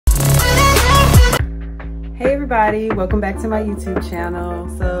Hey everybody, welcome back to my YouTube channel.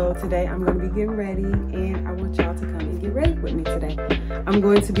 So today I'm going to be getting ready and I want y'all to come and get ready with me today. I'm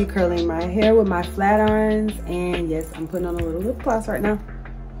going to be curling my hair with my flat irons, and yes, I'm putting on a little lip gloss right now.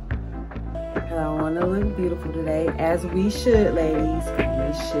 Because I want to look beautiful today, as we should, ladies.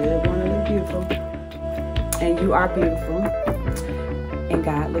 We should want to look beautiful. And you are beautiful. And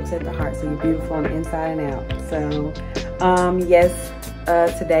God looks at the heart, so you're beautiful on the inside and out. So yes,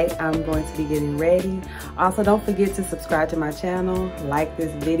 today I'm going to be getting ready. Also, don't forget to subscribe to my channel, like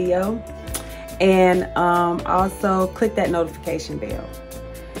this video, and also click that notification bell.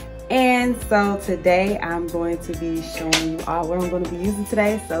 And so today I'm going to be showing you all what I'm going to be using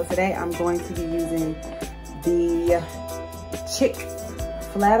today. So today I'm going to be using the Chick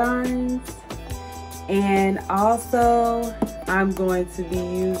flat irons, and also I'm going to be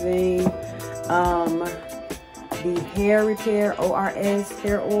using the Hair Repair ORS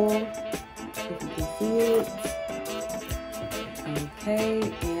hair oil, if you can see it.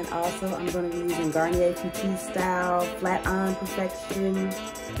 Okay, and also I'm going to be using Garnier Petite Style Flat Iron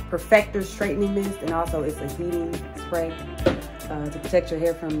Perfector Straightening Mist, and also it's a heating spray to protect your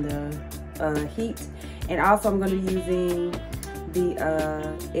hair from the heat. And also I'm going to be using the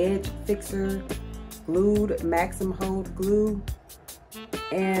Edge Fixer Glued Maximum Hold Glue,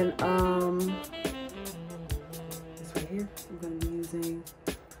 and here I'm going to be using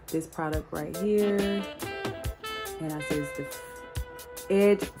this product right here, and I say it's the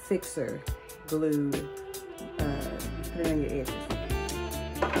Edge Fixer Glue. Put it on your edges.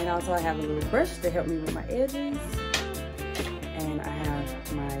 And also I have a little brush to help me with my edges, and I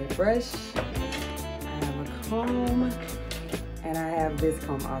have my brush, I have a comb, and I have this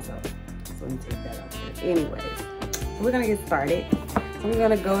comb also. So let me take that off here. Anyways, so we're gonna get started. I'm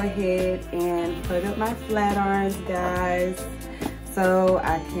gonna go ahead and put up my flat irons, guys, so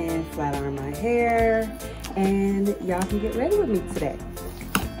I can flat iron my hair and y'all can get ready with me today.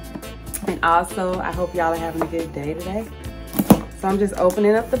 And also, I hope y'all are having a good day today. So I'm just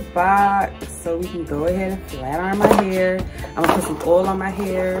opening up the box so we can go ahead and flat iron my hair. I'm gonna put some oil on my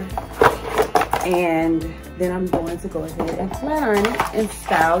hair, and then I'm going to go ahead and flat iron it and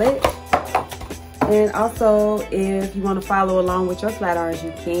style it. And also, if you want to follow along with your flat irons,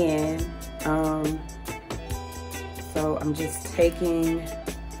 you can. So I'm just taking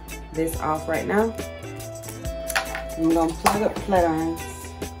this off right now. I'm gonna plug up flat irons.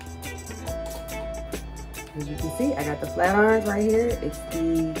 As you can see, I got the flat irons right here. It's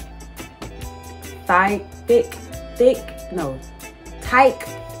the Tyke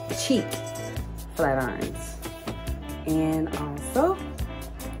Cheek flat irons. And also,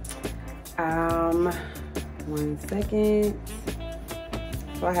 one second.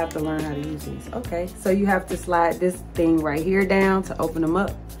 So I have to learn how to use these. Okay, so you have to slide this thing right here down to open them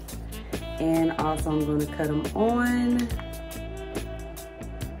up. And also I'm going to cut them on.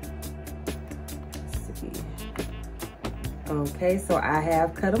 Let's see. Okay, so I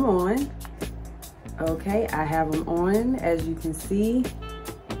have cut them on. Okay, I have them on. As you can see,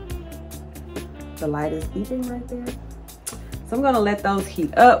 the light is beeping right there. So I'm gonna let those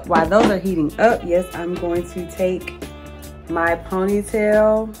heat up. While those are heating up, yes, I'm going to take my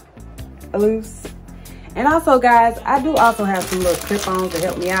ponytail loose. And also, guys, I do also have some little clip-ons to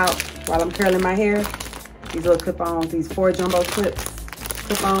help me out while I'm curling my hair. These little clip-ons, these 4 jumbo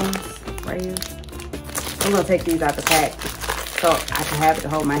clip-ons right here. I'm gonna take these out the pack so I can have it to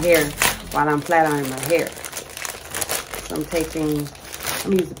hold my hair while I'm flat ironing my hair. So I'm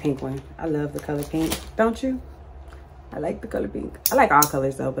gonna use the pink one. I love the color pink, don't you? I like the color pink. I like all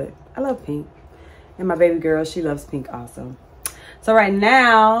colors though, but I love pink. And my baby girl, she loves pink also. So right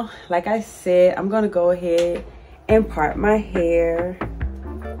now, like I said, I'm gonna go ahead and part my hair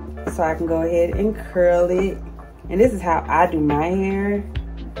so I can go ahead and curl it. And this is how I do my hair.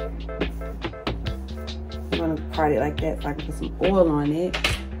 I'm gonna part it like that so I can put some oil on it.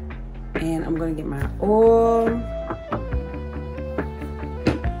 And I'm gonna get my oil.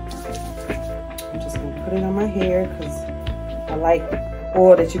 I'm just gonna put it on my hair because I like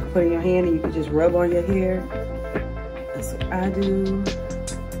oil that you can put in your hand and you can just rub on your hair. That's what I do.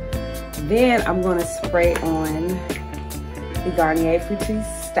 Then I'm gonna spray on the Garnier Petite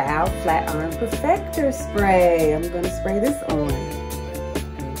Style Flat Iron Perfector Spray. I'm gonna spray this on.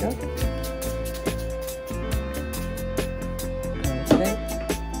 There you go. Okay.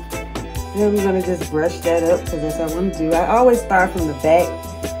 Then I'm gonna just brush that up because that's what I want to do. I always start from the back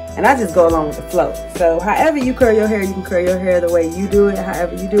and I just go along with the flow. So however you curl your hair, you can curl your hair the way you do it.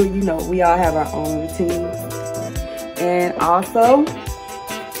 However you do it, you know, we all have our own routines. And also,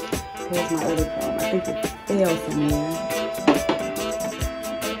 here's my other comb. I think it fell somewhere.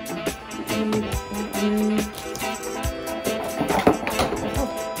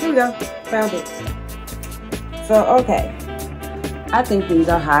 go. Found it. So, okay. I think these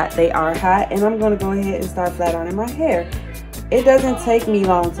are hot. They are hot. And I'm going to go ahead and start flat ironing my hair. It doesn't take me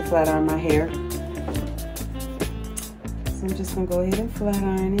long to flat iron my hair. So I'm just going to go ahead and flat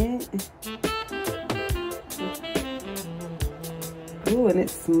iron it. Ooh, and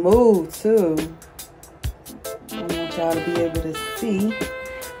it's smooth too. I want y'all to be able to see.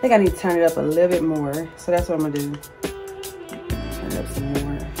 I think I need to turn it up a little bit more. So that's what I'm going to do. Turn it up some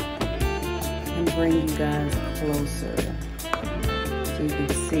more. And bring you guys closer. So you can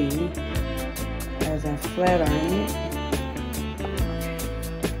see as I flat iron it.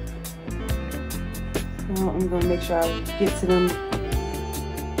 So I'm going to make sure I get to them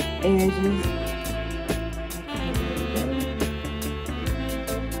edges.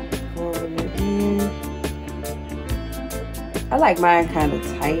 I like mine kind of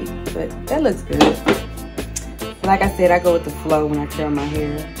tight, but that looks good. Like I said, I go with the flow when I curl my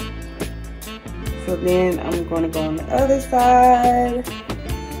hair. So then I'm going to go on the other side.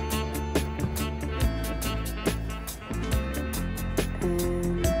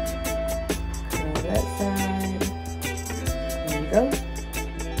 And curl that side. There we go.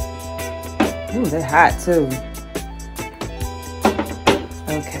 Ooh, they're hot too.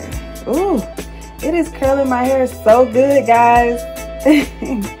 Okay. Ooh. It is curling my hair so good, guys.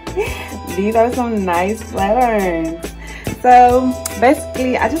 These are some nice flat irons. So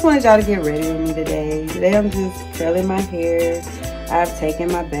basically, I just wanted y'all to get ready with me today. Today I'm just curling my hair. I've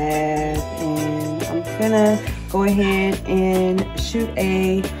taken my bath and I'm gonna go ahead and shoot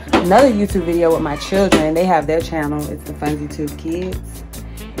another YouTube video with my children. They have their channel. It's the FunzyTube Kids.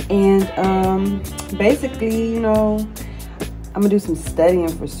 And basically, you know, I'm gonna do some studying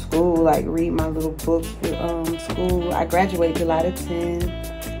for school, like read my little books for school. I graduate July the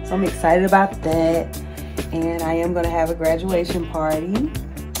 10th, so I'm excited about that. And I am gonna have a graduation party,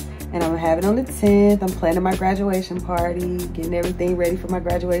 and I'm gonna have it on the 10th. I'm planning my graduation party, getting everything ready for my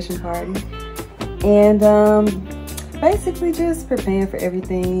graduation party, and basically just preparing for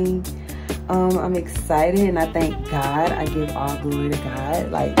everything. I'm excited, and I thank God. I give all glory to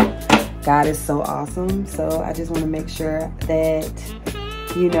God. Like, God is so awesome. So I just want to make sure that,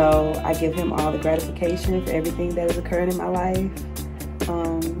 you know, I give him all the gratification for everything that is occurring in my life.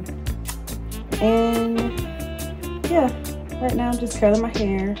 And yeah, right now I'm just curling my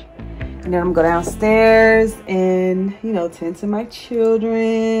hair. And then I'm gonna go downstairs and, you know, tend to my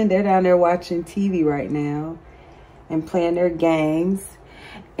children. They're down there watching TV right now and playing their games.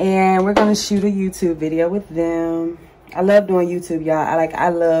 And we're gonna shoot a YouTube video with them. I love doing YouTube, y'all. I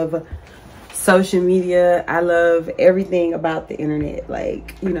love social media. I love everything about the internet.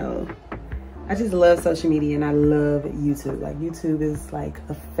 Like, you know, I just love social media, and I love YouTube. Like, YouTube is like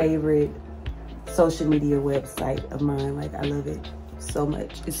a favorite social media website of mine. Like, I love it so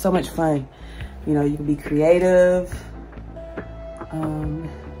much. It's so much fun. You know, you can be creative, you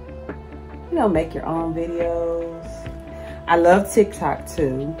know, make your own videos. I love TikTok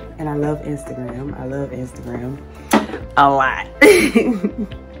too, and I love Instagram. I love Instagram a lot.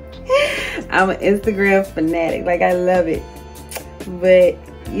 I'm an Instagram fanatic. Like, I love it. But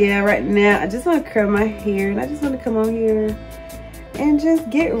yeah, right now I just want to curl my hair, and I just want to come on here and just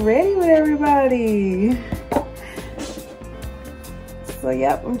get ready with everybody. So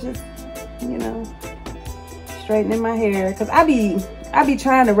yep, I'm just, you know, straightening my hair, because I be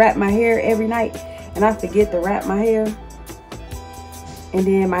trying to wrap my hair every night, and I forget to wrap my hair, and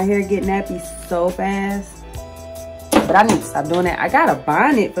then my hair get nappy so fast. But I need to stop doing that. I got a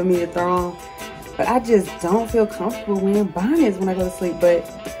bonnet for me to throw on, but I just don't feel comfortable wearing bonnets when I go to sleep. But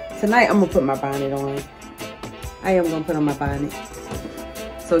tonight I'm gonna put my bonnet on. I am gonna put on my bonnet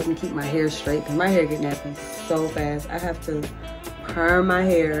so it can keep my hair straight, because my hair get nappy so fast. I have to perm my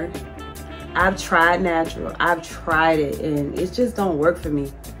hair. I've tried natural. I've tried it, and it just don't work for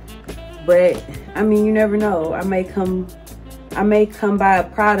me. But I mean, you never know. I may come by a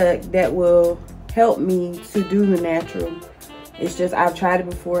product that will help me to do the natural. It's just, I've tried it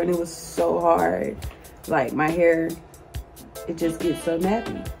before and it was so hard. Like, my hair, it just gets so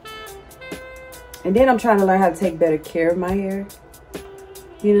nappy. And then I'm trying to learn how to take better care of my hair.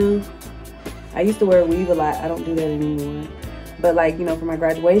 You know, I used to wear a weave a lot. I don't do that anymore. But like, you know, for my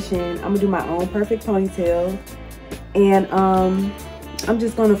graduation, I'm gonna do my own perfect ponytail. And I'm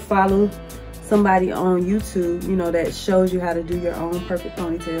just gonna follow somebody on YouTube, you know, that shows you how to do your own perfect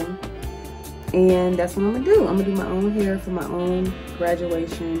ponytail. And that's what I'm gonna do. I'm gonna do my own hair for my own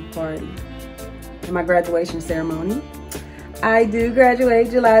graduation party and my graduation ceremony. I do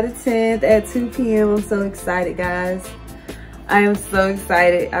graduate July the 10th at 2 p.m. I'm so excited, guys. I am so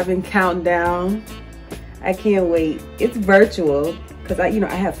excited. I've been counting down. I can't wait. It's virtual, because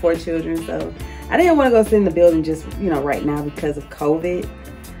I have 4 children, so I didn't want to go sit in the building just, right now because of COVID.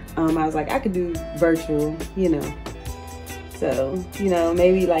 I was like, I could do virtual, So,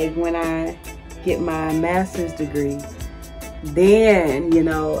 maybe like when I get my master's degree, then,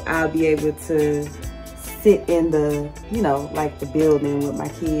 I'll be able to sit in the, like the building with my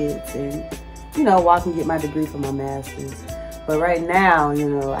kids and, walk and get my degree for my master's. But right now,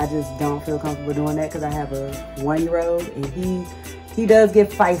 I just don't feel comfortable doing that because I have a 1-year-old and he does get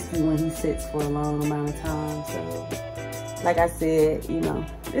feisty when he sits for a long amount of time. So like I said,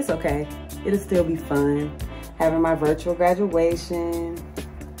 it's okay. It'll still be fun having my virtual graduation.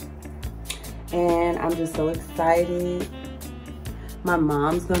 And I'm just so excited. My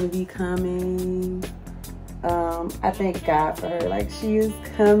mom's gonna be coming. I thank God for her. Like, she is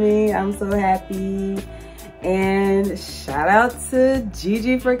coming. I'm so happy. And shout out to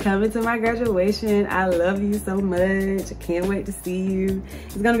Gigi for coming to my graduation. I love you so much. I can't wait to see you.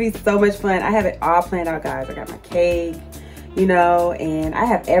 It's gonna be so much fun. I have it all planned out, guys. I got my cake, and I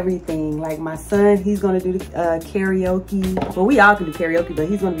have everything. Like my son, he's gonna do the karaoke. Well, we all can do karaoke, but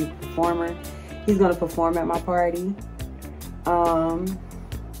he's gonna be a performer. He's gonna perform at my party.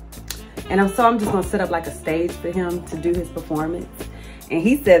 And I'm just gonna set up like a stage for him to do his performance. And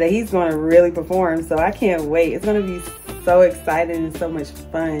he said that he's gonna really perform, so I can't wait. It's gonna be so exciting and so much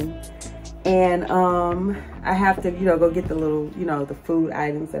fun. And I have to, go get the little, the food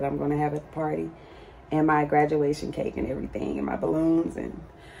items that I'm gonna have at the party, and my graduation cake and everything, and my balloons. And,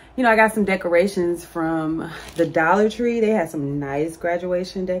 I got some decorations from the Dollar Tree. They had some nice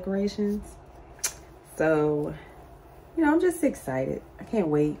graduation decorations. So, I'm just excited. I can't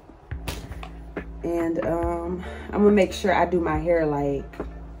wait. And I'm gonna make sure I do my hair like,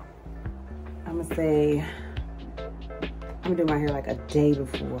 I'm gonna do my hair like a day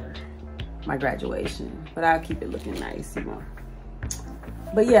before my graduation, but I'll keep it looking nice,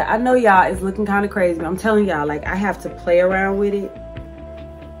 But yeah, I know y'all, it's looking kind of crazy, but I'm telling y'all, like, I have to play around with it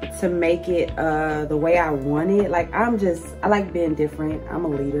to make it the way I want it. Like, I like being different. I'm a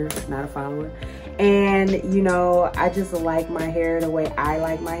leader, not a follower. And, I just like my hair the way I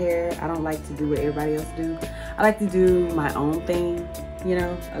like my hair. I don't like to do what everybody else do. I like to do my own thing,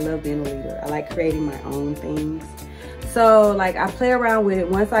 I love being a leader. I like creating my own things. So, like, I play around with it.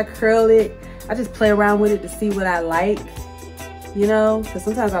 Once I curl it, I just play around with it to see what I like, because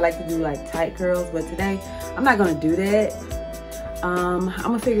sometimes I like to do, like, tight curls. But today, I'm not going to do that. I'm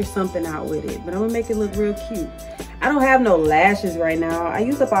going to figure something out with it. But I'm going to make it look real cute. I don't have no lashes right now. I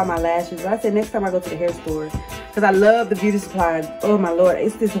used up all my lashes. I said next time I go to the hair store, because I love the beauty supply. Oh my Lord,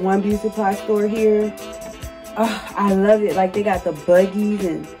 it's this one beauty supply store here. Oh, I love it. Like, they got the buggies,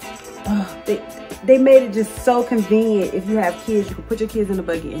 and they made it just so convenient. If you have kids, you can put your kids in the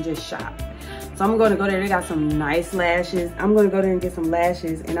buggy and just shop. So I'm going to go there. They got some nice lashes. I'm going to go there and get some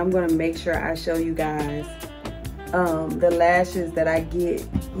lashes, and I'm going to make sure I show you guys the lashes that I get,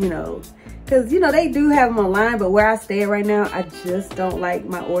 because, they do have them online, but where I stay right now, I just don't like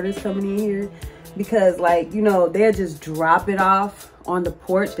my orders coming in here because, like, they'll just drop it off on the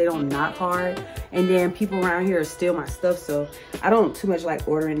porch. They don't knock hard. And then people around here steal my stuff. So I don't too much like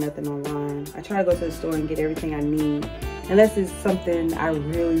ordering nothing online. I try to go to the store and get everything I need, unless it's something I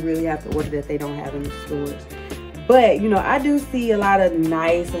really, really have to order that they don't have in the stores. But, I do see a lot of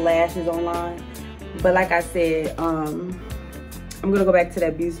nice lashes online. But like I said, I'm gonna go back to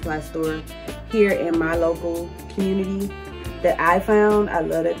that beauty supply store here in my local community that I found. I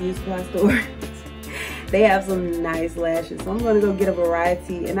love that beauty supply store. They have some nice lashes. So I'm gonna go get a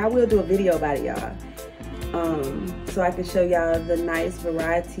variety, and I will do a video about it, y'all. So I can show y'all the nice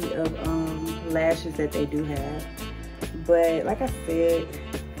variety of lashes that they do have. But like I said,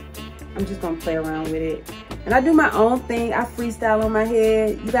 I'm just gonna play around with it. And I do my own thing. I freestyle on my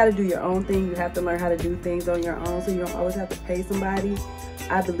head. You gotta do your own thing. You have to learn how to do things on your own, so you don't always have to pay somebody.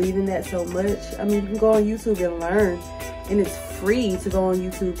 I believe in that so much. I mean, you can go on YouTube and learn, and it's free to go on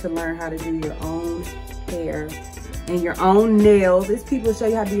YouTube to learn how to do your own hair and your own nails. There's people to show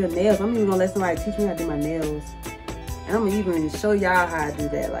you how to do your nails. I'm even gonna let somebody teach me how to do my nails. And I'm gonna even show y'all how to do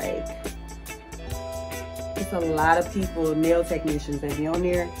that. Like, it's a lot of people, nail technicians, that be on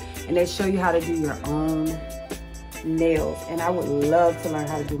there, and they show you how to do your own nails. And I would love to learn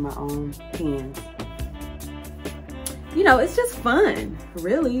how to do my own pins. It's just fun,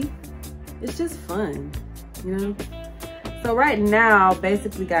 really. It's just fun, So right now,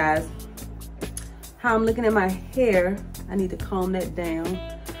 basically, guys, how I'm looking at my hair, I need to comb that down.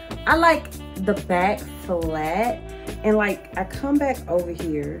 I like the back flat, and like I come back over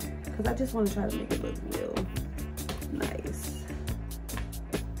here because I just want to try to make it look real nice.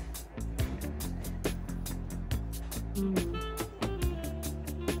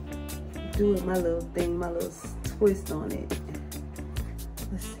 do it my little thing, my little twist on it.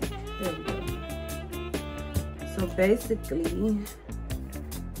 Let's see, there we go. So basically,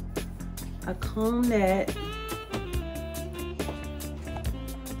 I comb that.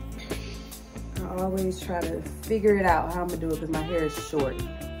 I always try to figure it out how I'm gonna do it because my hair is short.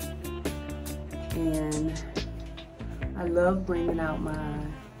 And I love bringing out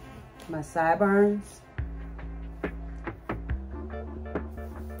my sideburns.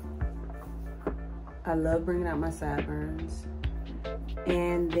 I love bringing out my sideburns.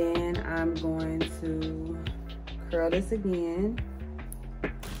 And then I'm going to curl this again.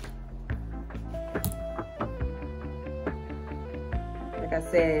 Like I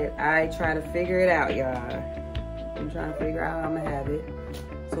said, I try to figure it out, y'all. I'm trying to figure out how I'm gonna have it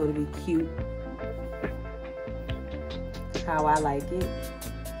so it'll be cute, how I like it.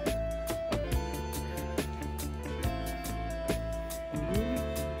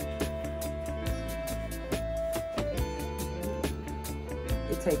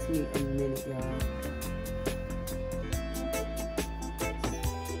 It takes me a minute, y'all.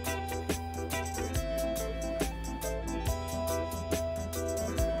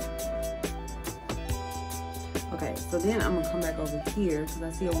 Okay, so then I'm gonna come back over here because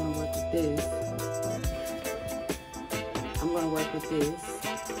I see I want to work with this. I'm gonna work with this.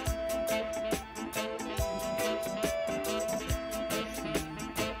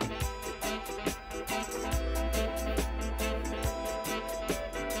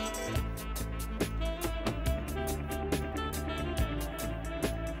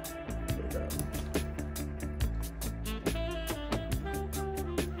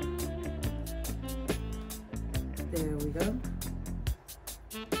 There we go.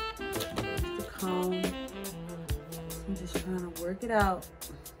 The comb. I'm just trying to work it out.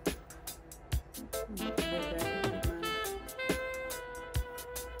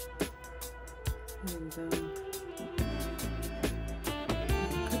 There we go.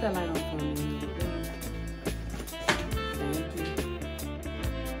 Put that light on for me. Thank you.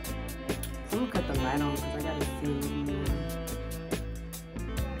 So I'm gonna cut the light on because I gotta see a little more.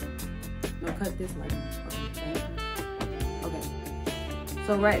 No, cut this light on. Okay, thank you. Okay,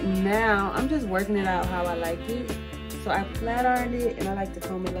 so right now I'm just working it out how I like it. So I flat ironed it and I like to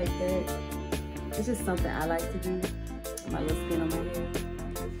comb it like that. It's just something I like to do. My little skin on my hair.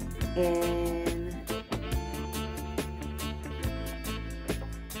 And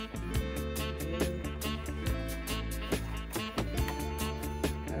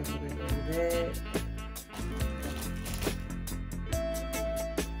that's what I do that.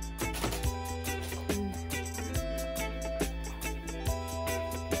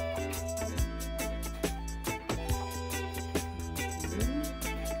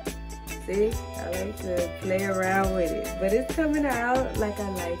 See, I like to play around with it, but it's coming out like I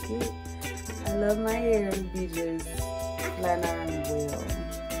like it. I love my hair to be just flat iron well.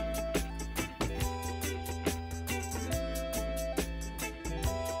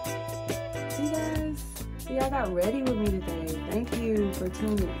 See guys, see y'all got ready with me today. Thank you for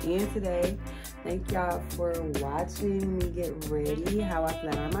tuning in today. Thank y'all for watching me get ready, how I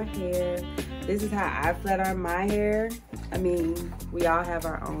flat iron my hair. This is how I flat iron my hair. I mean, we all have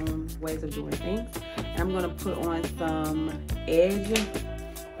our own ways of doing things. And I'm gonna put on some edge.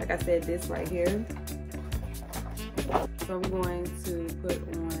 Like I said, this right here. So I'm going to put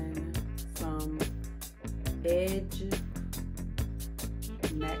on some edge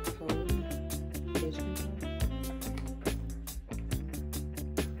max hold edge control.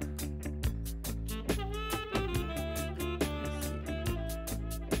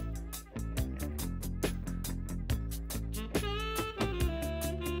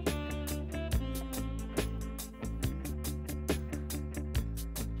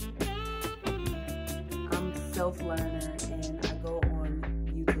 Self-learner and I go on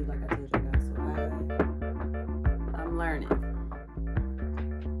YouTube like I told you guys, so I'm learning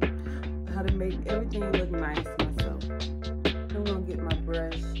how to make everything look nice myself. I'm gonna get my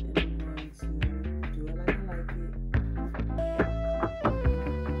brush and I'm going to do it like I like it.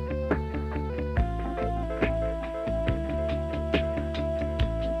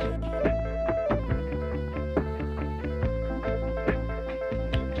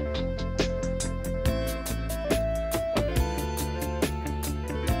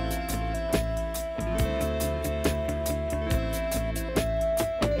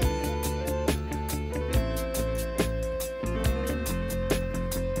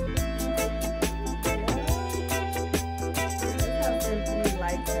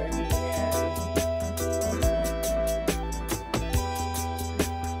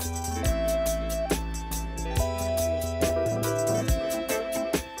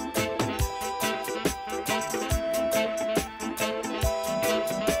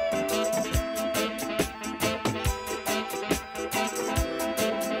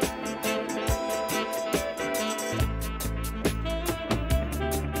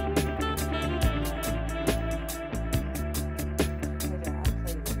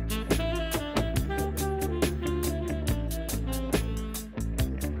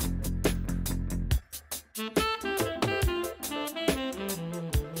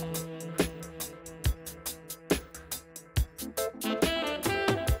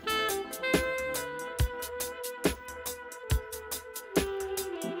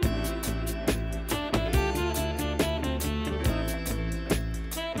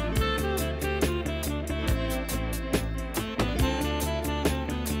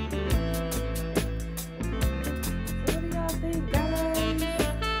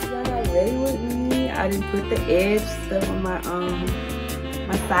 ready with me. I didn't put the edge stuff on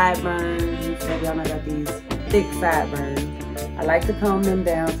my sideburns and stuff. Y'all know I got these thick sideburns. I like to comb them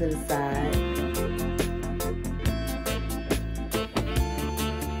down to the side.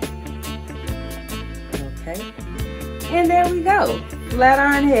 Okay. And there we go. Flat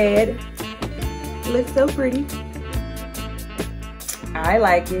iron head. Looks so pretty. I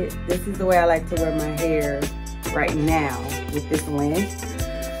like it. This is the way I like to wear my hair right now with this length.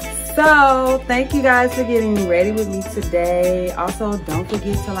 So thank you guys for getting ready with me today. Also, don't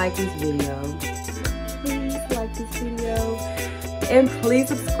forget to like this video. Please like this video. And please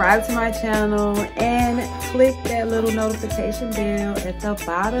subscribe to my channel and click that little notification bell at the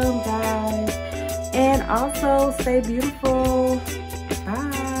bottom, guys. And also stay beautiful.